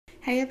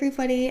Hey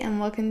everybody and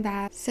welcome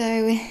back. So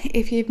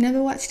if you've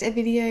never watched a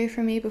video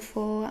from me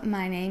before,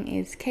 my name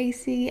is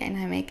Cayce and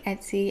I make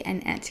Etsy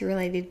and Etsy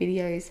related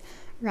videos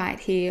right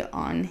here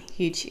on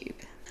YouTube.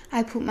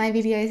 I put my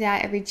videos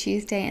out every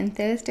Tuesday and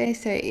Thursday,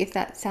 so if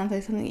that sounds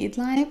like something you'd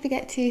like, don't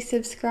forget to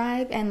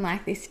subscribe and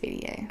like this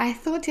video. I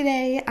thought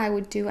today I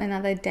would do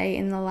another day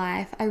in the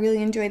life. I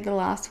really enjoyed the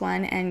last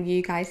one and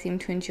you guys seem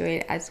to enjoy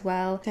it as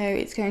well. So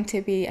it's going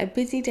to be a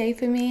busy day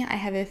for me. I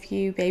have a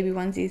few baby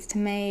onesies to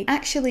make.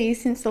 Actually,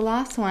 since the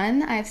last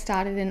one, I've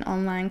started an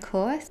online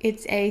course.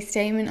 It's a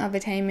statement of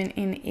attainment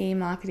in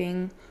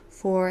e-marketing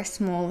for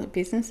small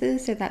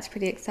businesses, so that's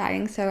pretty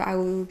exciting. So I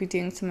will be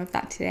doing some of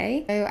that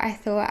today. So I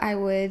thought I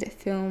would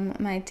film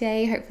my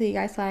day. Hopefully you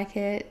guys like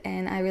it,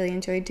 and I really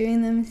enjoy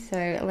doing them,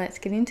 so let's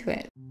get into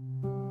it.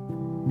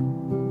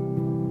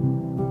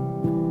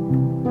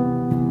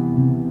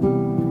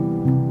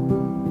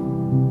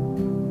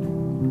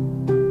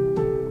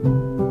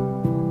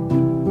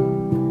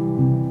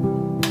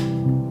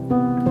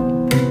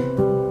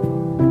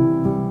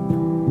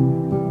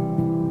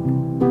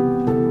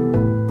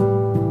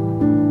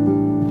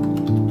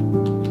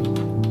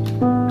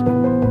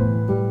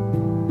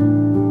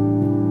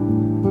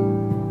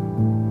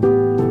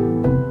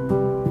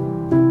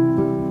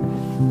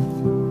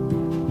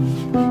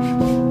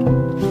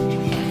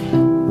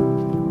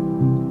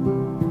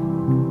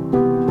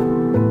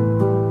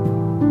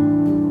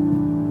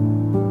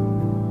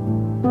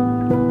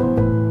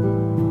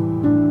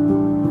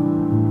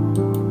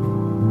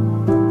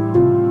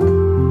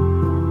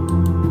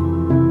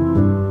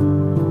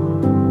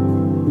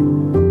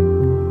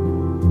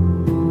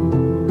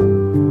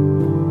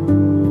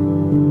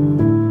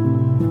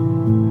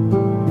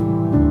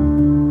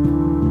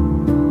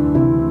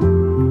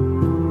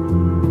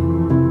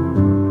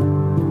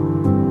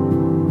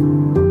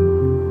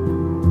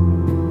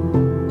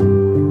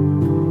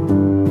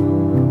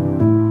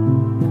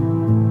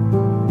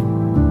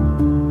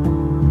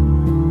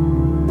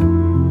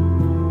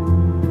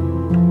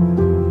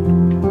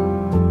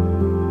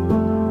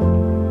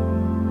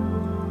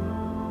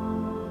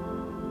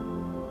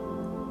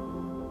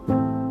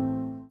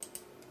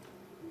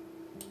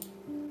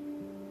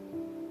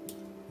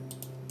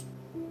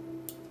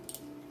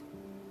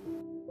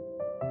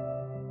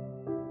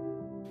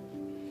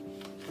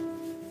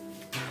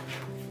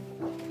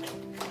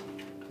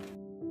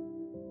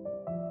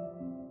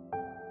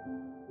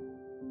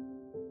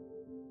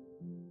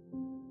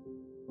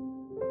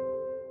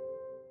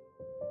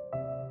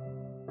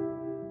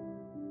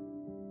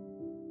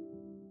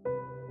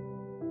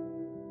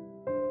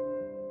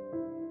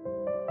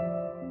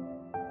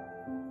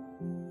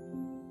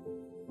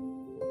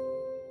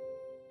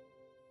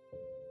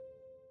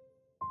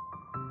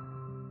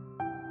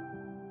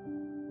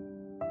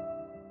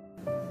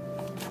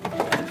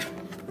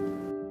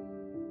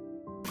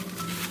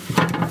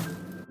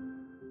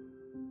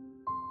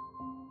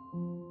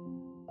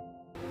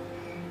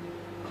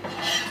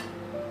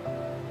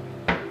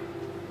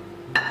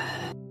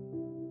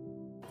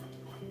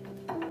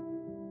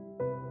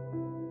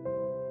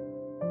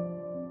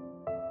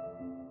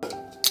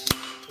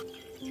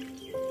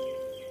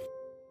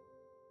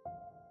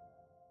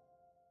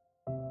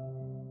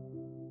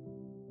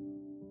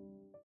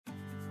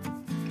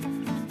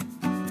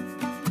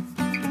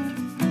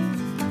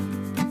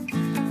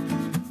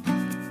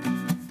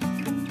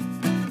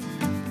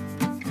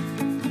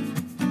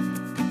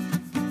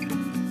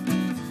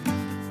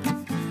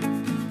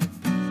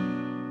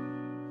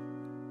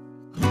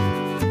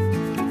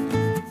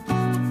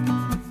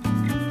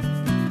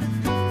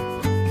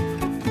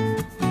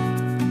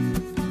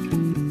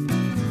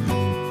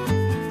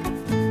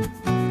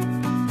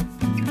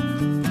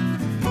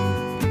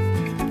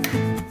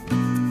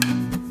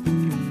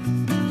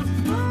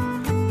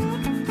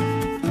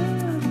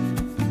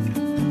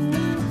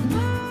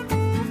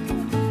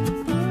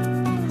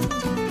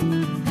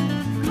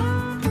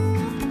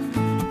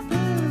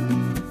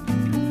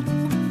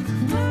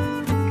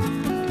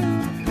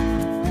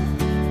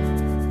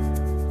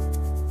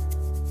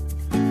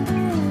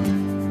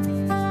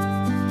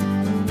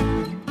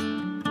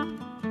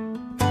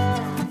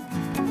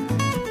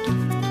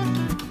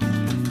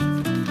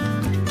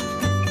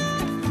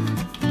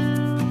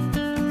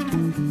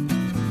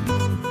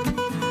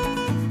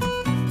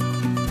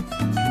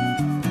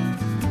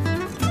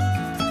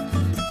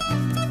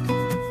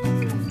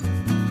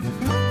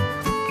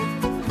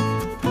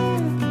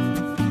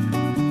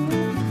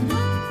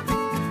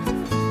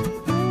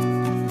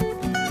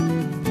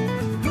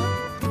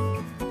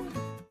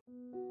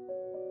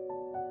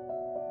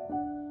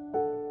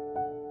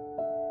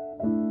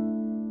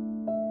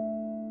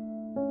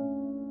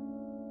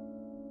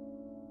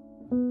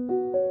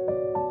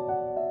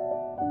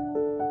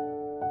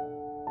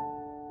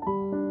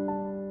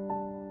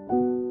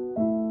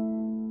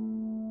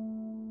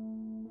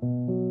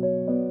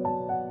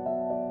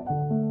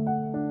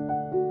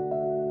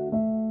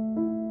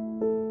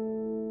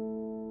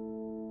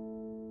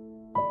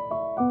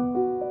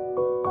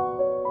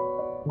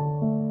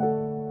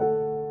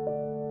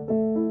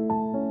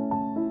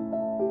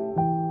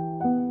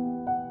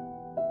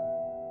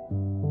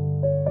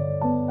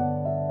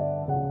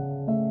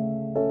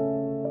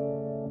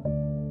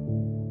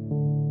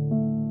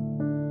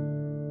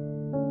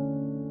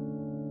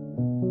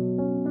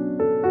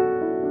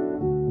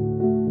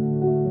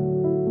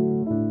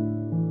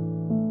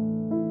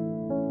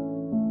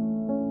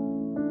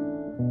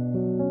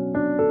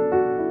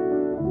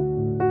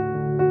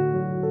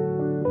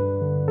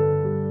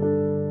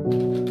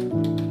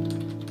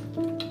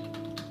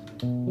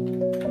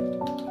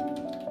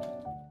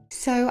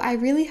 So I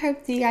really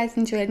hope that you guys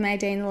enjoyed my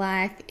day in the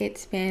life.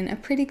 It's been a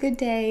pretty good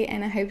day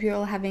and I hope you're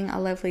all having a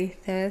lovely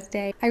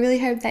Thursday. I really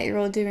hope that you're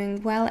all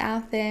doing well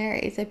out there.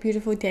 It's a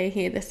beautiful day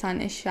here. The sun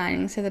is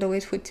shining, so that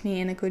always puts me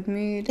in a good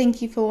mood.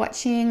 Thank you for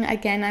watching.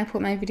 Again, I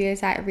put my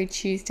videos out every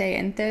Tuesday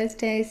and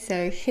Thursday,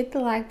 so hit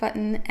the like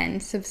button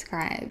and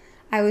subscribe.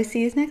 I will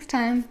see you next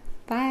time.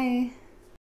 Bye.